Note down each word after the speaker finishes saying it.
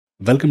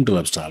Welcome to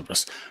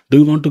WebStylePress. Do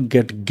you want to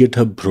get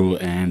GitHub Pro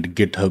and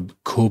GitHub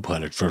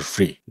Copilot for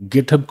free?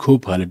 GitHub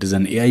Copilot is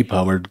an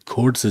AI-powered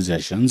code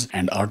suggestions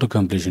and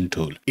auto-completion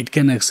tool. It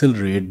can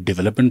accelerate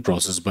development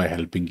process by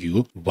helping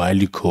you while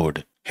you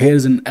code.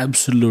 Here's an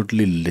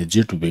absolutely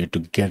legit way to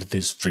get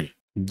this free.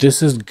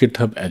 This is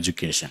GitHub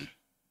Education,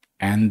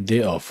 and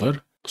they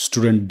offer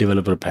Student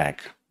Developer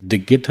Pack. The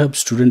GitHub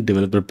Student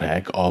Developer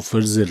Pack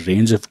offers a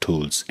range of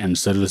tools and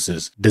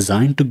services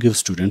designed to give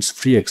students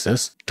free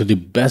access to the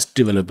best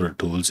developer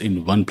tools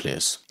in one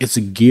place. It's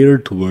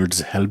geared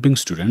towards helping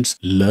students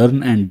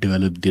learn and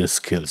develop their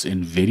skills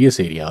in various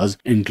areas,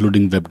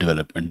 including web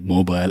development,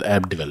 mobile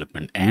app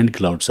development, and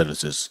cloud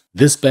services.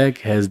 This pack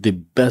has the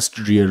best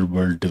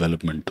real-world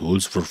development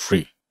tools for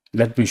free.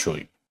 Let me show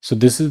you. So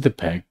this is the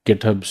pack,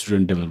 GitHub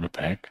Student Developer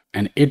Pack,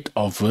 and it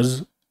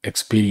offers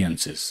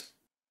experiences.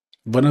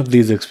 One of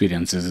these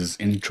experiences is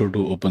Intro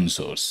to Open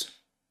Source.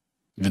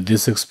 With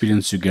this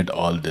experience, you get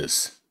all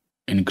this,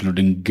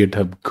 including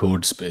GitHub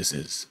code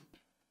spaces,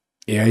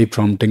 AI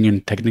prompting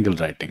and technical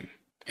writing.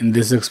 In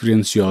this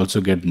experience, you also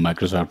get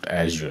Microsoft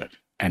Azure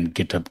and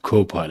GitHub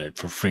Copilot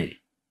for free.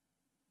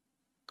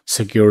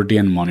 Security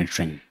and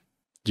monitoring.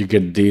 You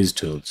get these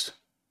tools.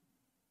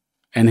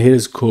 And here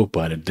is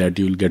Copilot that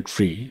you will get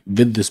free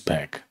with this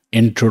pack.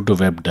 Intro to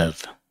Web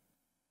Dev.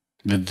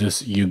 With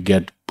this, you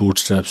get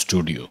Bootstrap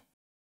Studio,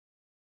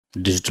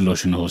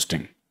 DigitalOcean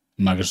hosting,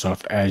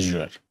 Microsoft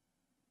Azure,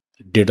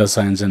 data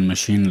science and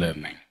machine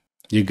learning.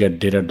 You get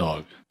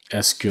Datadog,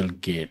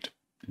 SQL Gate,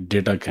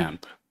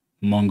 DataCamp,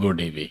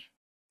 MongoDB.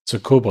 So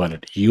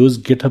Copilot, use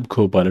GitHub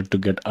Copilot to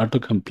get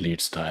autocomplete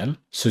style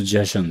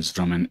suggestions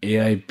from an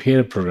AI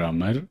pair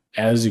programmer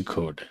as you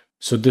code.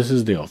 So this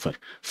is the offer.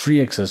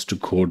 Free access to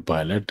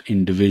Copilot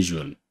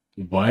individual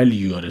while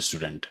you are a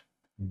student.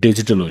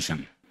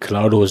 DigitalOcean,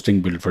 cloud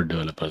hosting built for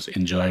developers.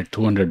 Enjoy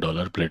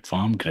 $200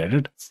 platform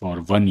credit for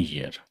 1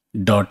 year.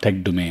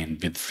 .tech domain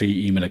with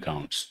free email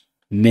accounts.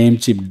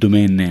 Namecheap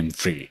domain name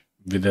free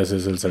with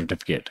SSL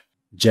certificate.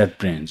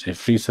 JetBrains, a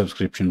free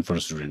subscription for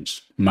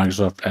students.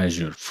 Microsoft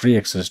Azure, free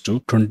access to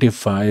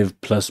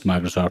 25 plus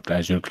Microsoft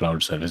Azure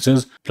cloud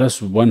services plus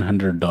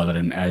 $100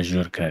 in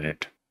Azure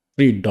credit.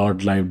 Free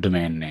 .live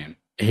domain name.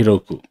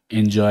 Heroku,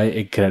 enjoy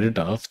a credit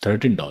of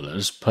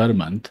 $13 per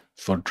month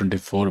for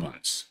 24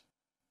 months.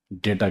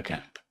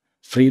 DataCamp,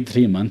 free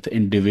 3-month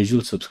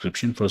individual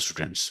subscription for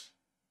students.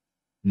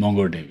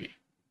 MongoDB,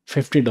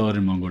 $50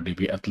 in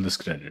MongoDB Atlas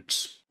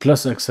credits,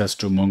 plus access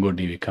to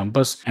MongoDB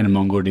Campus and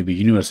MongoDB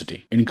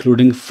University,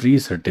 including free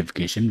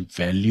certification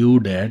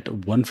valued at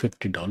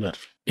 $150.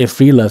 A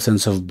free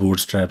license of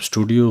Bootstrap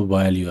Studio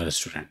while you are a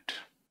student.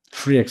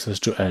 Free access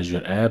to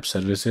Azure App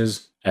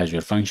Services,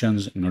 Azure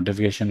Functions,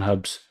 Notification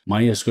Hubs,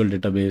 MySQL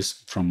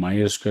database from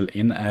MySQL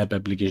in-app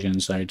application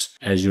sites,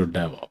 Azure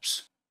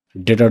DevOps.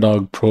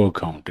 Datadog Pro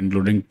account,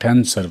 including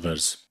 10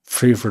 servers,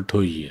 free for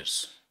 2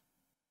 years.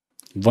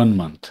 1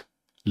 month.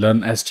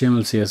 Learn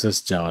HTML,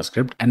 CSS,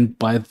 JavaScript, and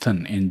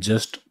Python in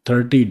just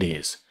 30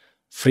 days.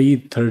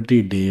 Free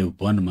 30-day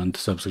 1-month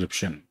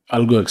subscription.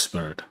 Algo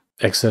Expert.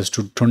 Access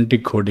to 20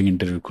 coding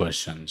interview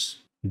questions.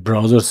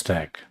 Browser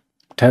Stack.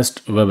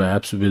 Test web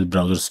apps with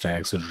Browser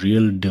Stack's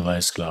real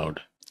device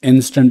cloud.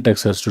 Instant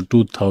access to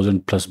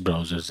 2,000 plus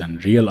browsers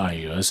and real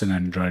iOS and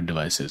Android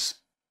devices.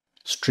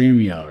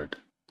 StreamYard.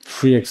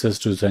 Free access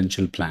to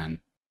Essential plan.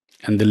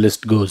 And the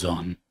list goes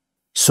on.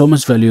 So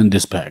much value in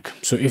this pack.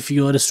 So if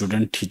you are a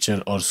student,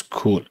 teacher, or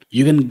school,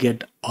 you can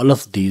get all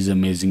of these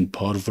amazing,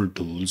 powerful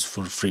tools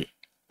for free.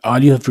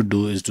 All you have to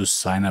do is to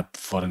sign up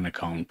for an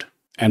account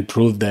and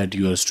prove that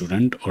you are a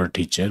student or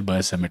teacher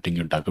by submitting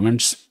your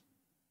documents.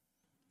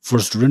 For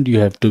student, you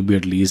have to be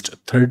at least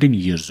 13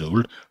 years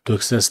old to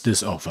access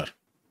this offer.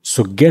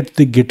 So get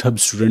the GitHub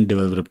Student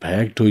Developer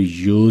Pack to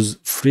use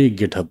free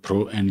GitHub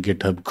Pro and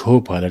GitHub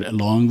Copilot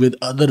along with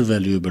other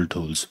valuable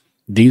tools.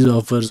 These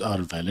offers are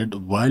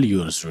valid while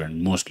you are a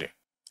student mostly.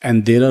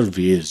 And there are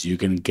ways you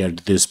can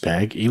get this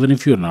pack even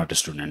if you're not a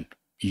student.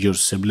 Your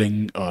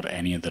sibling or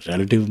any other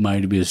relative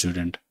might be a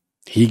student.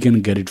 He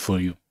can get it for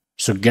you.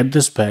 So get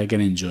this pack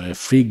and enjoy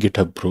free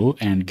GitHub Pro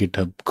and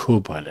GitHub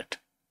Copilot.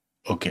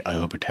 Okay, I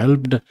hope it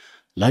helped.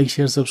 Like,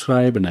 share,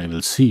 subscribe, and I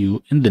will see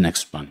you in the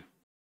next one.